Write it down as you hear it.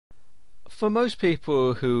For most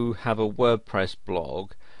people who have a WordPress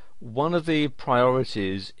blog, one of the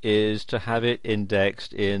priorities is to have it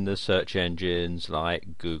indexed in the search engines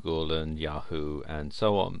like Google and Yahoo and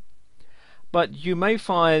so on. But you may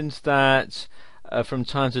find that from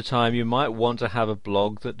time to time you might want to have a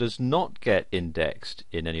blog that does not get indexed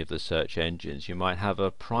in any of the search engines. You might have a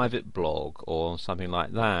private blog or something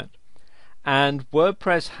like that. And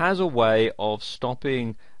WordPress has a way of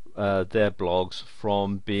stopping their blogs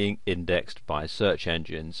from being indexed by search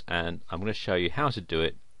engines, and I'm going to show you how to do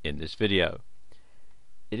it in this video.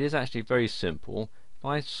 It is actually very simple. If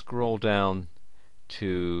I scroll down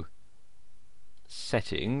to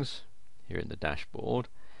Settings here in the dashboard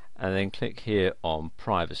and then click here on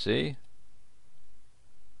Privacy,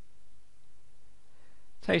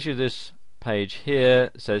 takes you to this page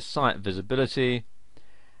here. It says Site Visibility,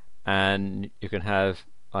 and you can have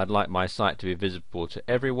I'd like my site to be visible to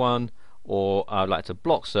everyone, or I'd like to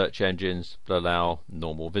block search engines but allow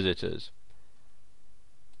normal visitors.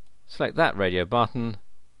 Select that radio button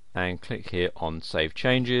and click here on Save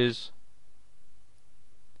Changes,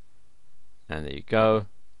 and there you go,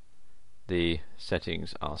 the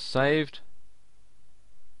settings are saved.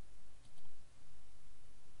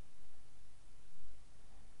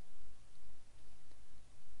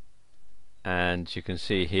 And you can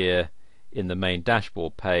see here in the main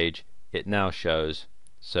dashboard page it now shows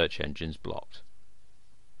search engines blocked.